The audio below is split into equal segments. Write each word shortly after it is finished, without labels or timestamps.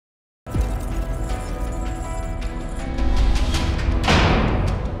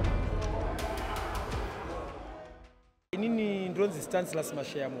Inini ndronzi Stancilous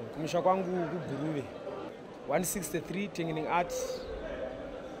Mashayamombe. Kumisha kwangu kuguruve. 163 Tengening Art.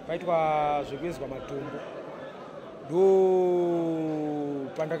 Paitwa zvekwezwa matombo. Do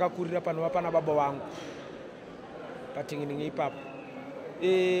pandakakurira pano pana baba vangu. Patengening ipapo.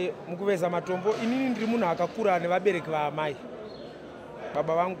 Mukuveza matombo inini ndiri munhu akakura nevabereki vaamai.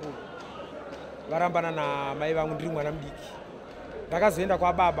 Baba vangu varambana namai vangu ndiri mwana mudiki. Ndakazoenda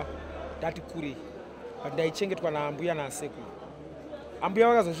kwa baba ndati kure. Ndaichengetwa naambuya nasekuru. Ambuya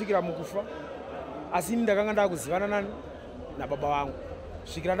vakazosvikira mukufa. Asi ini ndakanga ndakuzivana nani nababa vangu.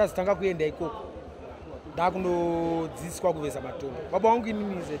 Svikira ndazotanga kuenda ikoko. Ndakundodzidziswa kuveza matombo. Baba vangu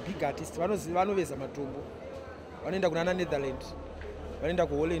inini is a big artist. Vanoveza matombo. Vanoenda kuna Netherlands. Vanoenda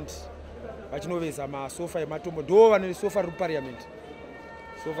kuHolland. Vachinoveza masofa ematombo. Ndo vane sofa riri parliament.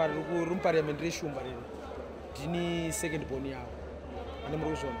 Sofa riri parliament reshumba rino. Ndini second born yavo. Vane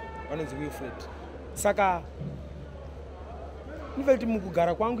murozvono. Vanonzi Wilfred. Saka ndifeti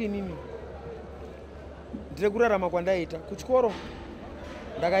mukugara kwangu inini ndire kurarama kwandaita kuchikoro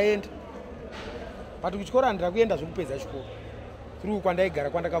ndakaenda pati kuchikoro handira kuenda zvokupedza chikoro kuri kwandaigara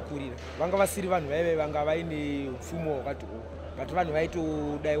kwandakakurira vanga vasiri vanhu vaive vanga vaine upfumi hwakati but vanhu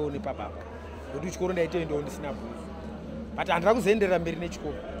vaitodaiwo nepapapa nokuti kuchikoro ndaitoendawo ndisina bhuku but handira kuzoenderera mberi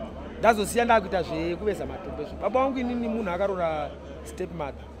nechikoro ndazosiya ndakuita zvekuveza matombo zvo. Baba vangu inini munhu akarora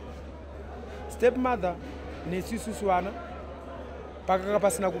stepmother nesisusu vana panga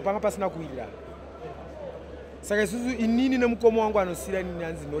pasina kuwirirana. Saka isusu inini nemukoma wangu anosira inini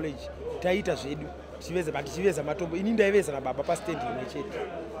hanzi knowledge taita zvedu tichiveza matombo. Inini ndaiveza nababa pastand rimwe chete.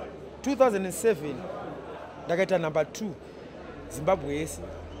 2007 ndakaita number 2 Zimbabwe yese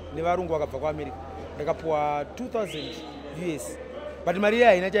nevarungu vakabva kuAmerica. Ndakapuwa 2000 US. But mari iya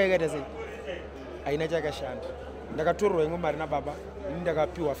haina chayakaita sei? Haina chayakashanda. Ndakatorerwa imwe mari nababa. Inini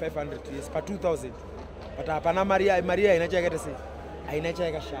ndakapiwa 500 US pa 2000. But hapana mari iya haina chayakaita sei? Haina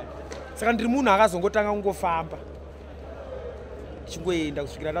chayakashanda. Saka ndiri munhu akazongotanga kungofamba. Chingoenda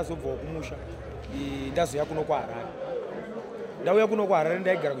kusvikira ndazobva kumusha. Ndazoya kuno kuHarare. Ndauya kuno kuHarare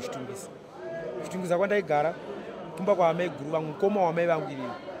ndaigara kuchitungisa. Kuchitungisa kwandaigara kumba kwaamai guru vangu mukoma wamai vangu iri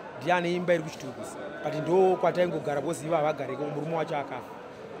ndiane imba iri kuchitungisa. But ndo kwataingogara because ivo havagareko murume wacho akafa.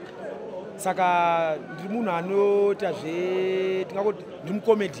 Saka ndiri munhu anoita tingangoti ndiri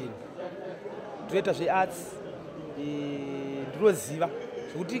mucomedian. Ndinoita zvearts. Ndinoziva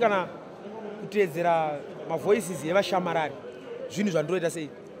zvokuti kana kuteedzera mavoices evashamarari zvinhu zvandinoita sei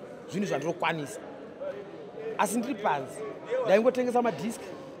zvinhu zvandinokwanisa. Asi ndiri panzi ndaingotengesa madhiski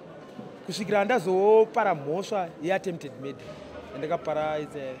kusvikira ndazopara mhosva yeattempted murder yandakapara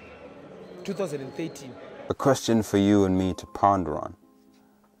 2013. A question for you and me to ponder on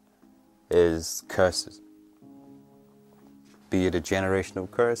is curses. Be it a generational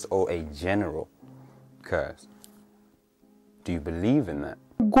curse or a general curse. Do you believe in that?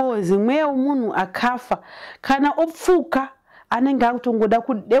 Gozi mweya womunhu akafa kana opfuka anenge akutongoda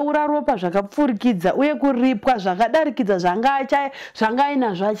kudeura ropa zvakapfurikidza uye kuripwa zvakadarikidza zvanga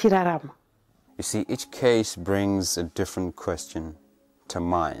ainazvo achirarama. You see, each case brings a different question to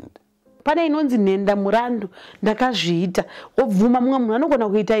mind. Pane inonzi nhenda murandu ndakazviita obvuma mumwe munhu anogona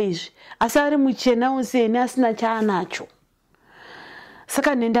kuita izvi asi ari muchena useni asina chaanacho.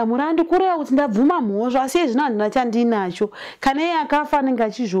 Saka nhenda murandu kureva kuti ndabvuma mhosva asi izvino handina chandinacho. Kana iye akafa anenge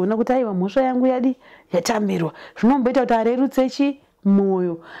achizviona kuti aiwa mhosva yangu yatambirwa. Zvinomboita kuti arerutse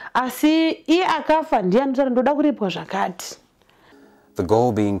mwoyo. Asi iye akafa ndiye anotaura ndoda kuripwa zvakati. The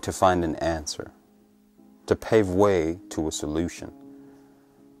goal being to find an answer, to pave way to a solution.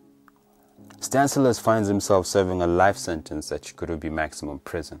 Stancilous finds himself serving a life sentence that could be maximum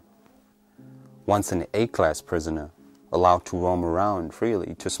prison. Once an A-class prisoner, allowed to roam around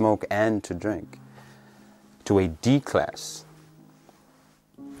freely, to smoke and to drink, to a D-class,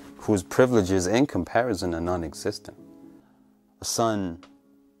 whose privileges in comparison are non-existent, a son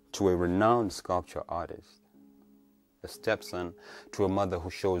to a renowned sculpture artist, a stepson to a mother who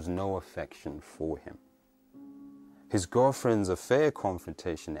shows no affection for him. His girlfriend's affair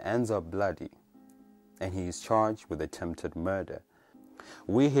confrontation ends up bloody, and he is charged with attempted murder.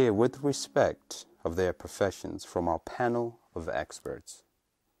 We hear with respect of their professions from our panel of experts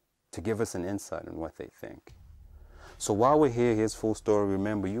to give us an insight on what they think. So while we hear his full story,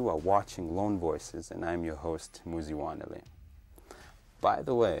 remember you are watching Lone Voices, and I'm your host, Muzi Wanele. By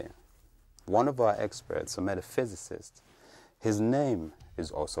the way, one of our experts, a metaphysicist, his name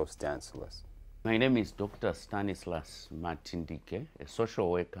is also Stancilous. My name is Dr. Stancilous Matindike, a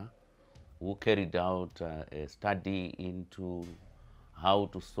social worker who carried out a study into how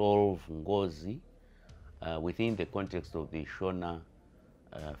to solve ngozi within the context of the Shona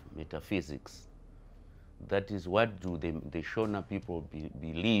metaphysics. That is, what do the Shona people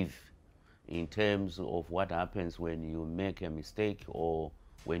believe in terms of what happens when you make a mistake or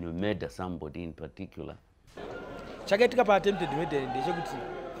when you murder somebody in particular? Chakaitika pa-attempted murder ndechekuti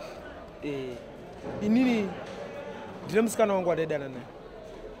inini ndine musikana wangu wadaidana naye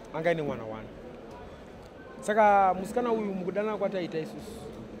anga ine mwana wana. Saka musikana uyu mukudana kwataita isusu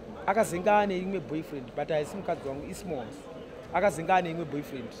akazenga ane imwe boyfriend, but haisi mukadzi wangu ismos. Akazenga ane imwe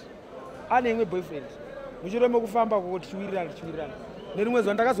boyfriend, ane imwe boyfriend. Muchirome kufamba kuti chiwirirana nerimwe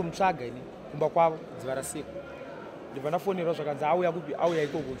zuva ndakazomutsvaga ini kumba kwavo dziva rasiku. Ndibva ndafonera zvakanzi auya kupi, auya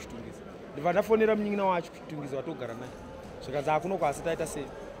ikoko kuchitungisa. Ndibva ndafonera munyin'ina wacho kuchitungisa watogara naye zvikanzi akuno kwasi taita sei.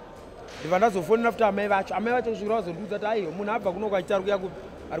 Ndibva ndazofonera futi amai vacho kusvikira vazondiudza kuti aiwa munhu abva kuno kwachiti ari kuya kupi,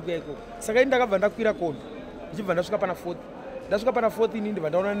 ari kuya ikoko. Saka ini ndakabva ndakwira kombi ndichibva ndasvika pana 4th. Ndasvika pana 4th ini ndibva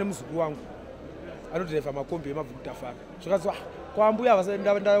ndaonana nemuzukuru wangu anodhiraivha makombi emabvuku tafara. Zvikanzi kwambuya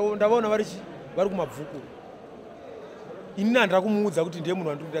ndavaona vari kumabvuku. Ini handira kumuudza kuti ndiye munhu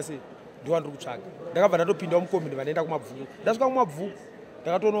wandiri kuita sei, ndiwo wandiri kutsvaga. Ndakabva ndatopindawo mukombi ndibva ndaenda kumabvuku. Ndasvika kumabvuku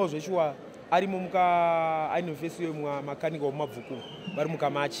ndakatoonawo zveshuwa arimo aine mufesi wemakanika womumabvuku vari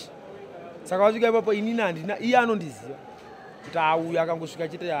mukamachi. Saka vasvika ipapo inini handina, iye anondiziva kuti auya akangosvika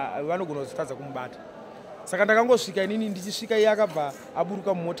chete vanogona kuzotadza kumubata. Saka ndakangosvika inini ndichisvika iye akabva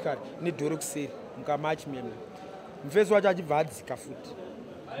aburuka mumotikari nedhoro kuseri mukamachi meme. Mufesi wacho achibva adzika futi.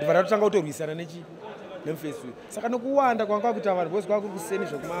 Ndibva ndatotanga kutorwisana nemufesi uyu. Saka nokuwanda kwanga kwakuita vanhu bosi kwakuri kuseni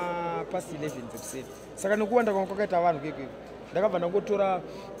zvekuma pasi 11 dzekuseni. Saka nokuwanda kwanga kwakaita vanhu keke ndakabva ndangotora,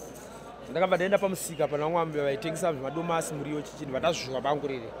 ndakabva ndaenda pamusika pana vamwe vaitengesa zvimadomasi muriwo chichi, ndibva ndazviwa bangu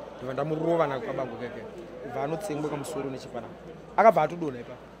rere ndibva ndamurova nakabangu keke kubva anotsengwe kamusoro nechipana. Akabva atodonha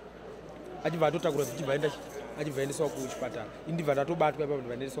ipapo achibva atotakura achibva endeswa kuchipatara. Ini ndibva ndatobatwa ipapo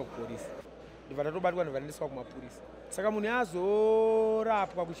ndibva ndaendeswa kupolisi. Ndibva ndatobatwa ndibva ndaendeswa kumapurisa. Saka munhu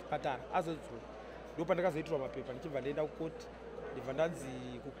azorapwa kuchipatara azodzoka ndo pandakazoitirwa mapepa ndichibva ndaenda kukoti. Ndibva ndanzi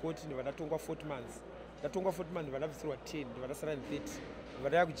kukoti ndibva ndatongwa 40 months. Ndatongwa 40 months ndibva ndabvisirwa 10 ndibva ndasara ne 30. Ndibva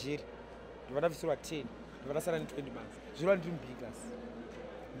ndaya kujeri ndibva ndabvisirwa 10 ndibva ndasara ne 20 months. Zviro ndiri muB class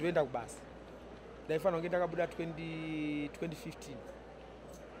ndoenda kubasa. Ndaifanira kunge ndakabuda 2015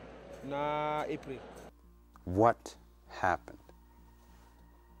 na April. What happened?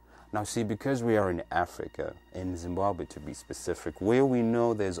 Now see, because we are in Africa, in Zimbabwe to be specific, where we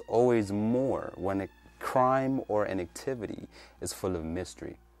know there's always more when a crime or an activity is full of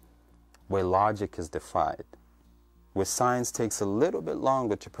mystery, where logic is defied, where science takes a little bit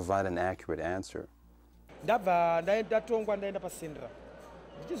longer to provide an accurate answer. Ndabva ndatongwa ndaenda paCentral.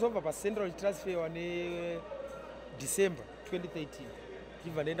 Ndichizobva paCentral ndichitransferiwa December 2013.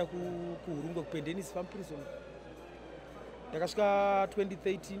 Ndibva ndaenda kuHurungwe kupendenisi pamuprison. Ndakasvika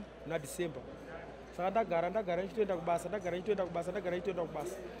 2013 na December. Saka ndagara ndichitoenda kubasa,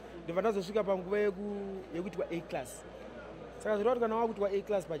 ndibva ndazosvika panguva yekuitwa A class. Saka zvirova kuti kana wakuitwa A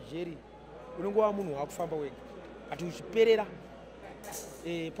class pajeri unongova munhu wakufamba wega. Ati uchiperera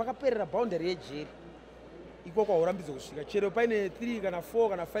pakaperera boundary yejeri ikoko haurambidzo kusvika. Chero paine 3 kana 4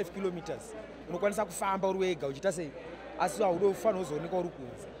 kana 5 kilometers unokwanisa kufamba uri wega uchiita sei, asi haudofanira kuzooneka uri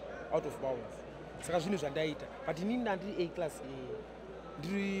kunze out of bounds. Saka zvinhu zvandaita, but inini ndandiri A class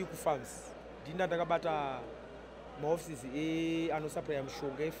ndiri kufarms. Ndinda ndakabata maoffices anosupply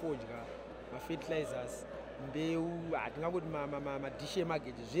mishonga yefodya, mafertilizers, mbeu, hatingangoti madhishi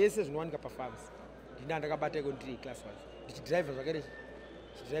emageji, zvese zvinowanika pafarms. Ndinda ndakabata iko ndiri A class wacho. Ndichidriver zvakare,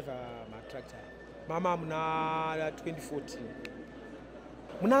 ndichidriver matractor. Mama muna 2014.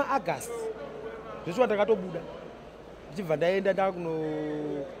 Muna August. Zveshuwa ndakatobuda. Ndichibva ndaenda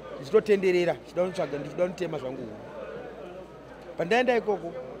ndichitotenderera, ndichida kutema zvangu. Pandaenda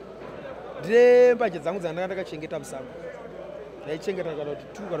ikoko, ndine mbanje dzangu dzandanga ndakachengeta musango. Ndaichengeta kana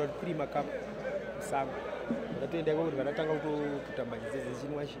kuti 2 kana 3 makapu musango. Ndatoenda ikoko ndatanga kutoputa mbanje dzese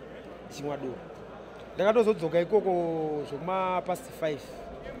ndichinwa doro. Ndakatozodzoka ikoko zvekuma past 5.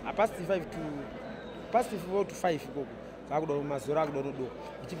 Past 5 to 5 ikoko. Zvakudaro mazora akudaro doro.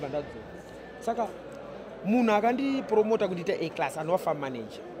 Ndichibva ndadzoka. Saka munhu akandipromota kundiita A class anova farm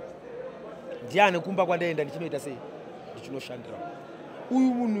manager. Ndiani kumba kwandaenda ndichinoita sei? Ndichinoshandira.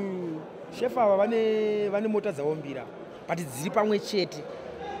 Uyu munhu chef ava vane mota dzavo mbiri but dziri pamwe chete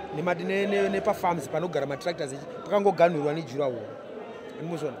nepafarms panogara matractors pakangoganhurwa nejurahoro.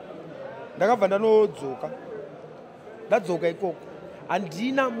 Andimuzvona. Ndakabva ndadzoka ikoko.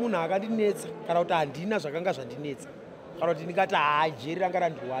 Handina munhu akandinetsa kana kuti handina zvakanga zvandinetsa. Kana kuti ndingati jeri ranga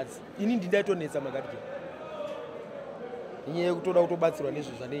randirwadza. Ini ndindaitonetsa makati. Inyaya yekutoda kutobatsirwa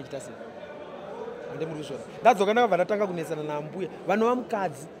nezvo zvandichita sei. Andimuzvona. Ndadzoka ndakabva ndatanga kunetsana nambuya vanhu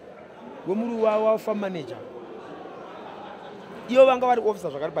vamukadzi wemuri wa farm manager. ivo vanga vari ofisa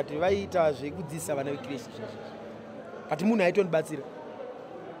zvakare but vaiita zvekudzidzisa vana vekreshi but munhu aitondibatsira,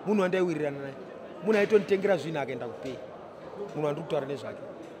 munhu wandaiwirirana naye, munhu aitonitengera zvinhu akaenda kupei, munhu wandiri kutaura nezvake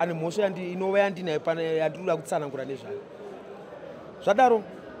ane mhosva inova yandinayo pana yandiri kuda kutsanangura nezvayo. Zvadaro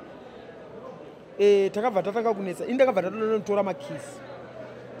takabva tatanga kunetsa, ini ndakabva tatanotora makisi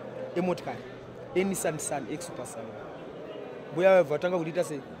emotikari eNissan Sun eSuper Salon. Mbuya vabva vatanga kuita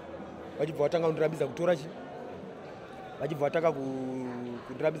sei, vachibva vatanga kundirambidza kutora chi, vachibva vatanga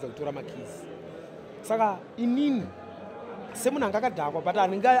kundirambidza kutora makisi. Saka inini semunhu anga akadhakwa but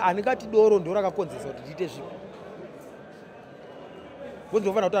handingati doro ndo rakakonzesa kuti ndiite zvipi, bhozi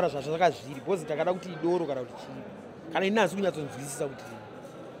ndofanira kutaura zvazvakazviri, bhozi takada kuti idoro kana kuti chii, kana ini handisi kunyatsonzwisisa kuti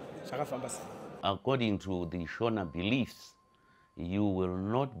zvakafamba sei. According to the Shona beliefs, you will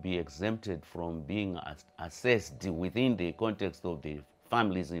not be exempted from being assessed within the context of the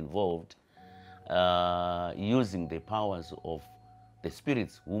families involved, using the powers of the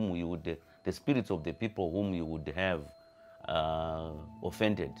spirits whom you would, the spirits of the people whom you would have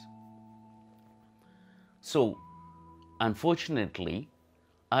offended. So, unfortunately,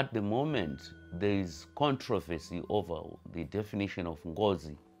 at the moment, there is controversy over the definition of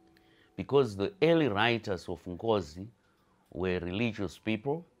Ngozi, because the early writers of Ngozi were religious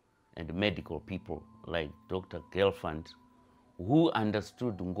people and medical people, like Dr. Gelfand, who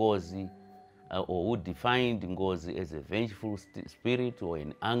understood Ngozi or who defined Ngozi as a vengeful spirit or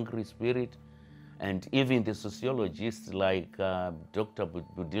an angry spirit. And even the sociologists like Dr.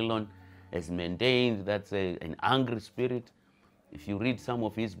 Budilon has maintained that's an angry spirit. If you read some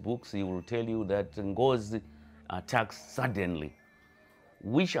of his books, he will tell you that Ngozi attacks suddenly,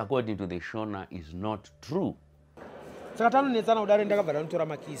 which according to the Shona is not true. Saka tanonetsana kudaro ndakabva ndanotora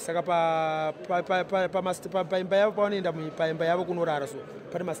makisi. Saka paimba yavo pavanoenda paimba yavo kunorara, so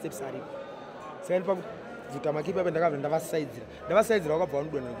pane masteps aripo. Saka ndi pakubvuta makisi papo ndakabva ndavasaidzira vakabva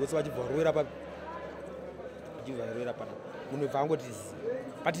vanodonha gotsi vachibva varowera papo. Vachibva varowera papo. Munhu bva angoti zizi.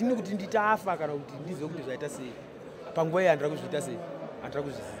 But ini kuti nditafa kana kuti ndizive kuti zvaita sei. Panguva iyi handira kuzviita sei. Handira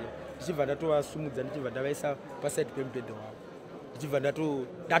kuzviziva. Ndichibva ndatovasumudza, ndichibva ndavaisa paside pemubhedha wavo. Ndichibva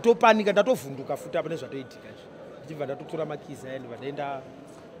ndatopanika, ndatovhunduka futi apa nezvatoitika izvi. Ndichibva ndatotora makisi aya ndibva ndaenda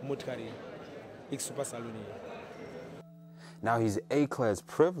motikari eSuper Salon. Now his A-class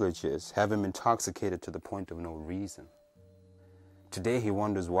privileges have him intoxicated to the point of no reason. Today he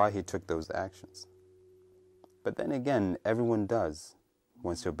wonders why he took those actions. But then again, everyone does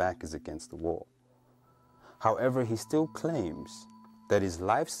once your back is against the wall. However, he still claims that his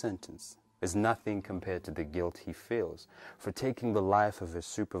life sentence is nothing compared to the guilt he feels for taking the life of his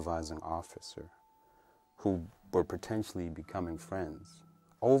supervising officer, who were potentially becoming friends,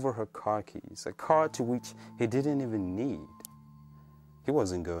 over her car keys, a car to which he didn't even need. He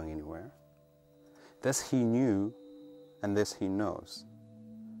wasn't going anywhere. This he knew, and this he knows.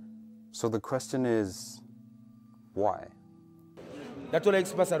 So the question is, why? Ndatola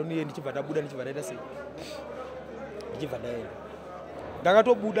eSuper Salon iye ndichibva ndabuda ndichibva ndaenda sei. Ndichibva ndaenda.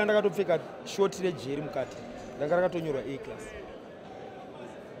 Ndakatobuda ndakatopfeka shoti rejeri mukati. Ndanga rakatonyorwa A-class.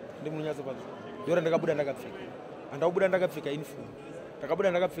 Ndimunyatso padzo. Ndora ndakabuda ndakapfeka. Andabuda ndakapfeka uniform.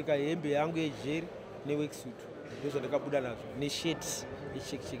 Ndakabuda ndakapfeka hembe yangu yejeri neworksuit. Ndozvo ndakabuda nazvo nesheti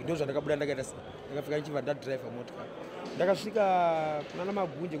yecheki. Ndozvo ndakabuda ndakaenda sei. Ndakapfeka ndichibva ndadrive motikari. Ndakasvika kuna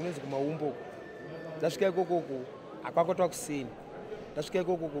Magunje kunonzi kumaumbo. Ndasvika ikoko akwakotwa kuseni. Ndasvika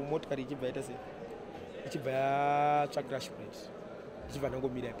ikoko motikari ichibva yaita sei. Ichibva yatsva crash plate. Ndichibva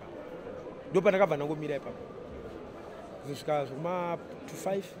ndangomira ipapo. Ndo pandakabva ndangomira ipapo. Kusvika zvuma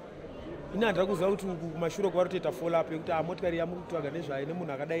 2:05. Ini handira kuziva kuti kumashure kuva kutoita follow up yekuti motikari yamuri kutsvaga nezvayo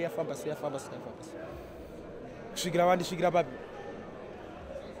nemunhu akadai yafamba sei. Kusvikira vandisvikira papi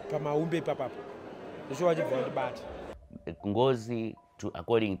pamaumbe ipapapo. Ndosho vachibva vandibata. Ngozi,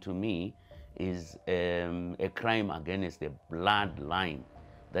 according to me, is a crime against the bloodline.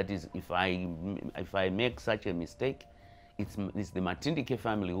 That is, if I make such a mistake, it's the Matindike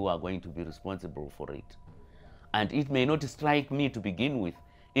family who are going to be responsible for it. And it may not strike me to begin with.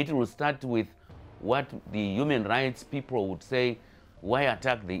 It will start with what the human rights people would say, why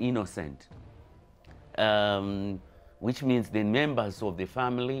attack the innocent? Which means the members of the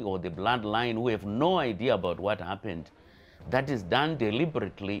family or the bloodline who have no idea about what happened. That is done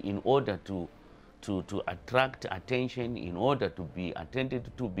deliberately in order to attract attention, in order to be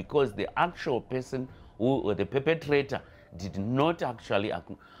attended to, because the actual person or the perpetrator did not actually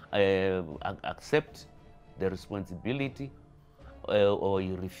accept the responsibility, or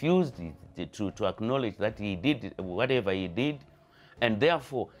he refused to acknowledge that he did whatever he did, and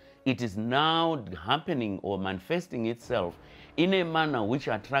therefore it is now happening or manifesting itself in a manner which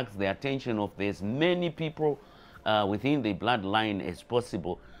attracts the attention of as many people within the bloodline as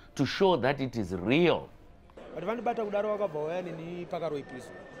possible to show that it is real. But vandibata kudaro wakabva waya neni pakaroi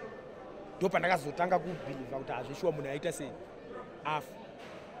prison. Ndo pandakazotanga kubhilivha kuti hazvishuwa munhu aita sei afa.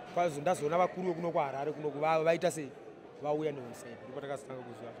 Kwazo ndazoona vakuru vekuno kwaHarare kuno vaita sei vauya neonside. Ndipo ndakazotanga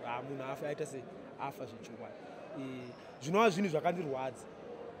kuziva munhu afa aita sei afa zvechokwadi. Zvinova zvinhu zvakandirwadza.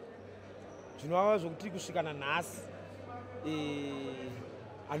 Zvinova zvokuti kusvikana nhasi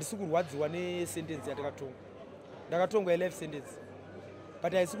handisi kurwadziwa nesentence yatakatonga. Ndakatonga life sentence.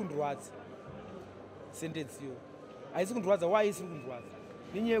 But haisi kundirwadza sentence yo. Haisi kundirwadza. Why haisi kundirwadza?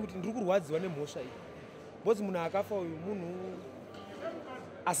 Nenyaya yekuti ndiri kurwadziwa nemhosva iyi. Bozi munhu akafa uyu munhu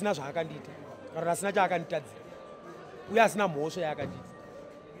asina zvaakandiita kana asina chaakanditadzira uye asina mhosva yaakandiita.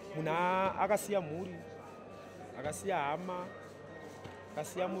 Munhu akasiya mhuri, akasiya hama,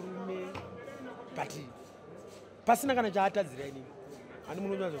 akasiya murume, but pasina kana chaatadzira inini. Handi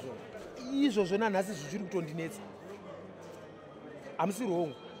munhu unonzwa izvozvo nanhasi zvichiri kutondinetsa. Hamisi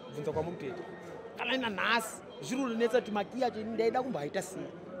wrong kubvunza kwamuri kuteta. Kana ina nhasi zviri kundinetsa kuti makiya acho ndaida kumboaita sei.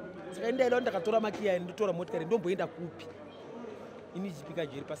 Saka ndaida kuti ndakatora makiya ndotora motikari ndomboenda kupi. Ini chipika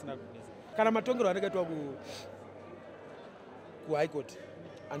jeri pasina kunetsa. Kana matongero andakaitwa ku high court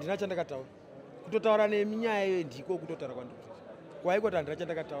handina chandakataura. Kutotaura neminyaya iyo ndiko kutotaura kwandiri. Ku high court handina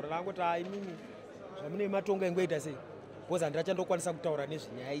chandakataura. Ndangoti inini zvamune matongo engoita sei. Bozi handina chandokwanisa kutaura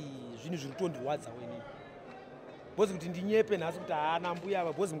nezvenyaya iyi zvinhu zviri kutondirwadzawo inini. Bozi kuti ndinyepe nhasi kuti haana mbuya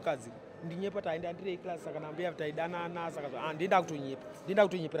ava bozi mukadzi ndinyepa taenda ndirei class saka nambuya taidanana saka ndenda kutonyepa. Ndenda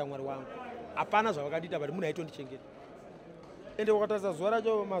kutonyepera Mwari wangu. Hapana zvavakandita but munhu aitondichengeta. Ende ukatarisa zuva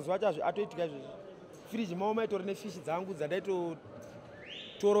racho mazuva acho atoitika izvozvo. Firiji mavo maitori nefishi dzangu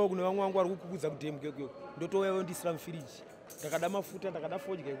dzandaitotorawo kune vamwe vangu vari kukukudza kudhemu kekuyo. Ndotouya vondisira mufiriji. Ndakada mafuta, ndakada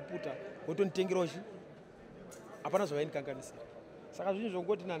fodya yekuputa, votonditengerawo chi. Hapana zvavaindikanganisira. Saka zvinhu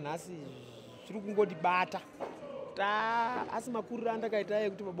zvongoti nanhasi zviri kungondibata. Asi makuriro andakaita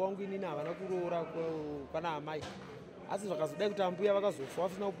ekuti baba vangu inini havana kuroora kwana amai. Asi zvakazodai kuti ambuya vakazofa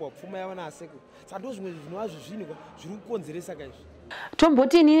vasina kupuwa pfuma yavo nasekuru. Saka ndo zvimwe zvinova zvezvinhu zviri kukonzeresa kaizvi.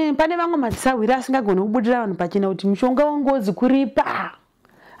 Tomboti inini pane vamwe madzisawiri asingagoni kubudira vanhu pachena kuti mushonga wengozi kuripa.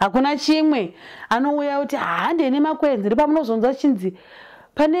 Hakuna chimwe anouya kuti handene makwenzi ripa munozonzwa chinzi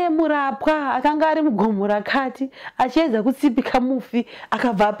pane murapwa akanga ari mugomo rakati achiedza kutsipika mufi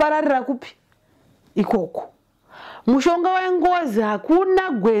akabva apararira kupi ikoko. Mushonga wengozi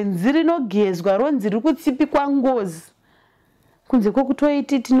hakuna gwenzi rinogezwa ronzi riri kutsipikwa ngozi. Kunze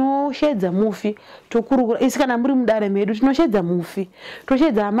kwokutoiti tinoshedza mufi tokurukura isi kana muri mudare medu tinoshedza mufi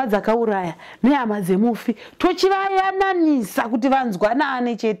toshedza hama dzakauraya nehama dzemufi tochivayananisa kuti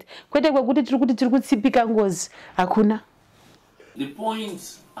vanzwanane chete kwete kwekuti tiri kutsipika ngozi hakuna. The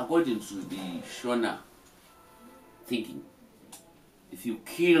point according to the Shona thinking, if you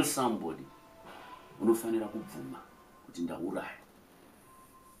kill somebody unofanira kubvuma kuti ndauraya.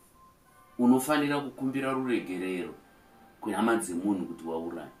 Unofanira kukumbira ruregerero kwehama dzemunhu kuti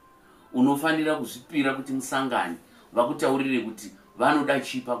wauraya. Unofanira kuzvipira kuti musangane vakutaurire kuti vanoda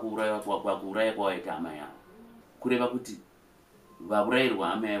chipa kuuraya kwawaita hama yavo. Kureva kuti vaurayirwa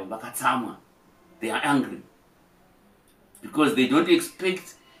hama yavo vakatsamwa. They are angry because they don't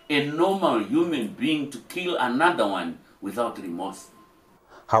expect a normal human being to kill another one without remorse.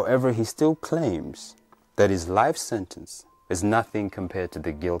 However, he still claims that his life sentence is nothing compared to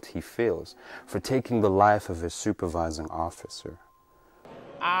the guilt he feels for taking the life of his supervising officer.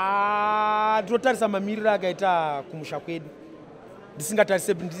 Ndinotarisa mamiriro akaita kumusha kwedu.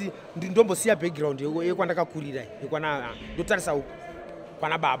 Ndisingatarise ndombosiya background yekwandakakurira ndotarisa uko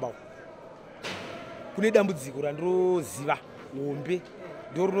kwana baba. Kune dambudziko randiroziva hombe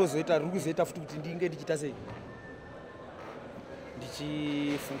ndorinozoita riri kuzoita futi kuti ndinge ndichita sei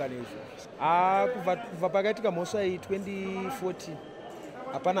ndichifunga nezvo. Kubva pakaitika mhosva iyi 2014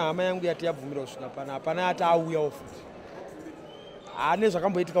 hapana hama yangu yati yabvumira kusvika pana hapana yati auyawo futi.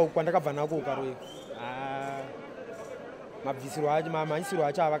 Nezvakamboitika uko kwandakabva nako ukaroyeka. Mabvisiro acho mamhanyisiro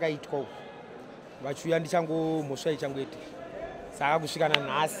acho avakaitwa uko vachiuya mhosva ichangoitika. Saka kusvikana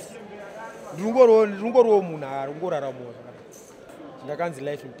nhasi ndingoriwo munhu arongoraramawo zvakanaka. Ndakanzi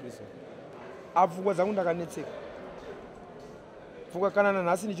life in prison. Pfungwa dzangu ndakanetseka. Pfungwa kana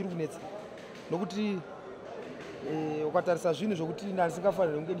nanhasi ndichiri kunetseka. Nokuti ukatarisa zvinhu zvokuti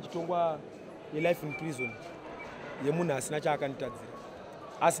ndasingafaniri kunge ndichitongwa life in prison yemunhu asina chaakanditadzira.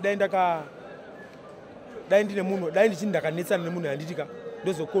 Asi dai ndine munhu dai ndichini ndakanetsana nemunhu yanditika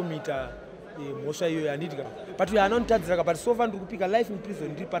ndozokomita mhosva iyoyo yanditika. But uyo anonditadzira but so far ndiri kupika life in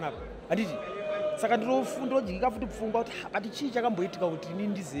prison ndiri panapa. Handiti saka ndinodyika futi pfungwa kuti but chii chakamboitika kuti inini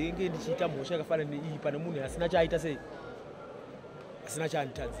ndizenge ndichiita mhosva yakafanana neiyi pane munhu asina chaaita sei asina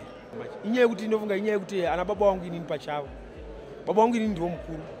chaanditadzira. inyaya yekuti inofunga inyaya yekuti ana baba wangu inini pachavo baba wangu inini ndiwo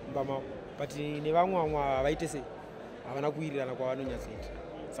mukuru mbamao but nevamwe vamwe vaite sei havana kuwirirana kwavanonyatsoita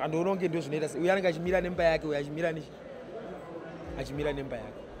saka ndiononge ndio zvinoita sei uyo anenge achimira nemba yake uyo achimira nemba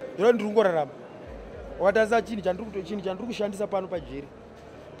yake iro ndiri kungorarama wakatarisa chinhu chandiri kushandisa pano pajeri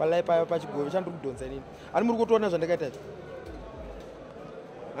pachigove chandiri kudhonza inini ani muri kutoona zvandakaita icho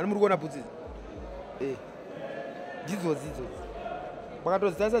ani muri kuona bhutsi dzidzodzi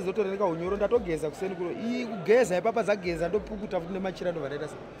pakatozitarisa zotoreka unyoro ndatogeza kuseni kuro iyi kugeza ipapa zageza ndopukuta futi nemachira ndovadaita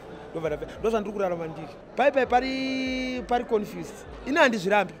sei ndo zvandiri kurarama ndiri pari confused ini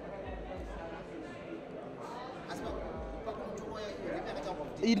handizvirambi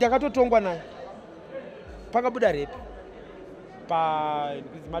ndakatotongwa nayo pakabuda repi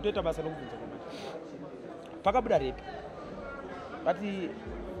matoita basa nokubvunza pakabuda repi but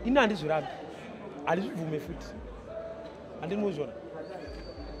ini handizvirambi handizvibvume futi handini muzvona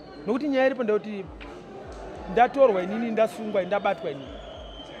nokuti nyaya iripo ndekuti ndatorwa inini ndasungwa ndabatwa inini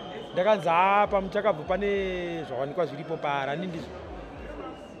ndakanzi apa muchakabva pane zvawanikwa zviripo parani ndizvo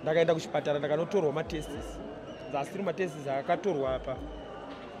ndakaenda kuchipatara ndakanotorwa matestis asiri matestis akatorwa apa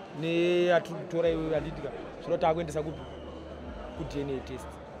neatiri kutora iwe anditika zvinoti akuendesa kupi kudna test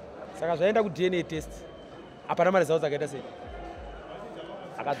saka zvaenda kudna test hapana maresults akaita sei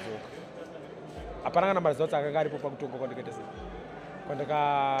akadzoka hapana kana maresults akanga aripo pakutonga kwandikaita sei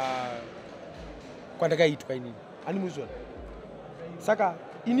kwandakaitwa inini ani muzvona saka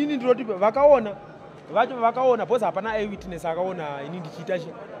inini ndinoti vakaona vacho vakaona bhozi hapana eyewitness akaona ini ndichiita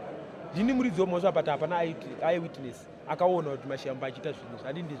ndini muridzi wemhosva but hapana eyewitness akaona kuti Mashayamombe achiita zvinhu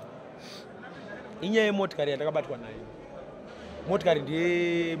handi ndizvo inyaya yemotikari yandakabatwa nayo motikari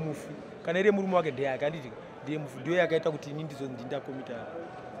ndeyemufi kana iri murume wake ndeyake handiti ndeyemufi ndiyo yakaita kuti ini ndizonzi ndakomita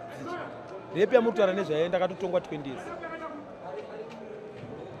repi yamuri kutaura nezvayo ndakatotongwa 20 years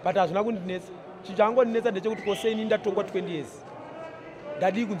but hazvina kundinetsa chinhu changondinetsa ndechekuti kose ini ndatongwa 20 years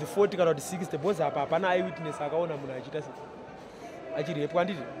ndadii kunzi 40 kana kuti 60 bhozi apa hapana eyewitness akaona munhu achiita sei achirepwa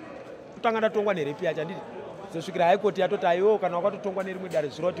handiti kutanga ndatongwa nerepi yacho handiti zosvikira haikoti yatoti aiwo kana wakatotongwa nerimwe dare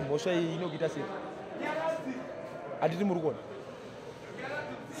zvirova kuti mhosva iyi inokuita sei handiti muri kuona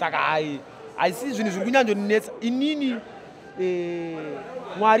saka haisi zvinhu zviri kunyanzondinetsa inini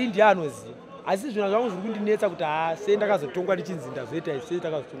mwari ndiye anoziva asi zvinhu zvangu zviri kundinetsa kuti sei ndakazotongwa ndichinzi ndazoita sei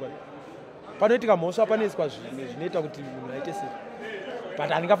ndakazotongwa panoitika mhosva panoiswa zvimwe zvinoita kuti munhu aite sei but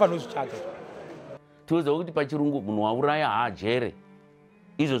handingafanira kuzvitsvaga toziva kuti pachirungu munhu wauraya haajere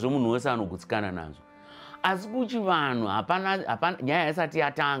izvozvo munhu wese anogutsikana nazvo asi kuchi vanhu hapana nyaya isati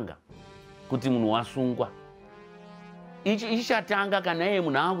yatanga kuti munhu wasungwa ichi chatanga kana iye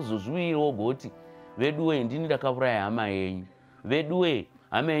munhu akuzozviwirawo goti veduwe ndini ndakauraya hama yenyu veduwe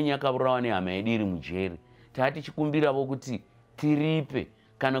hama yenyu yakaurawa nehama yedu iri mujeri tatichikumbiravo kuti tiripe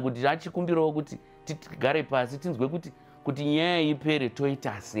kana kuti tachikumbirawo kuti tigare pasi tinzwe kuti nyaya ipere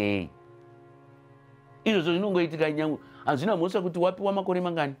toita sei izvozvo zvinongoitika nyangu hazvina mhosva kuti wapiwa makore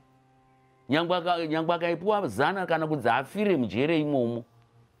mangani nyangwe akaipiwa 100 kana kuti afire mujere imomo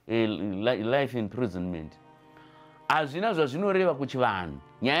life imprisonment hazvina zvazvinoreva kuchivanhu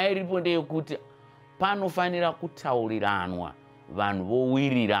nyaya iripo ndeyekuti panofanira kutauriranwa vanhu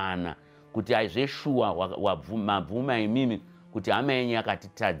vowirirana kuti aizveshuwa mabvuma emimi kuti hama yenyu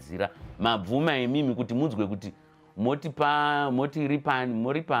yakatitadzira mabvuma emimi kuti munzwe kuti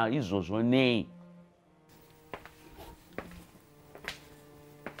moripa izvozvo nei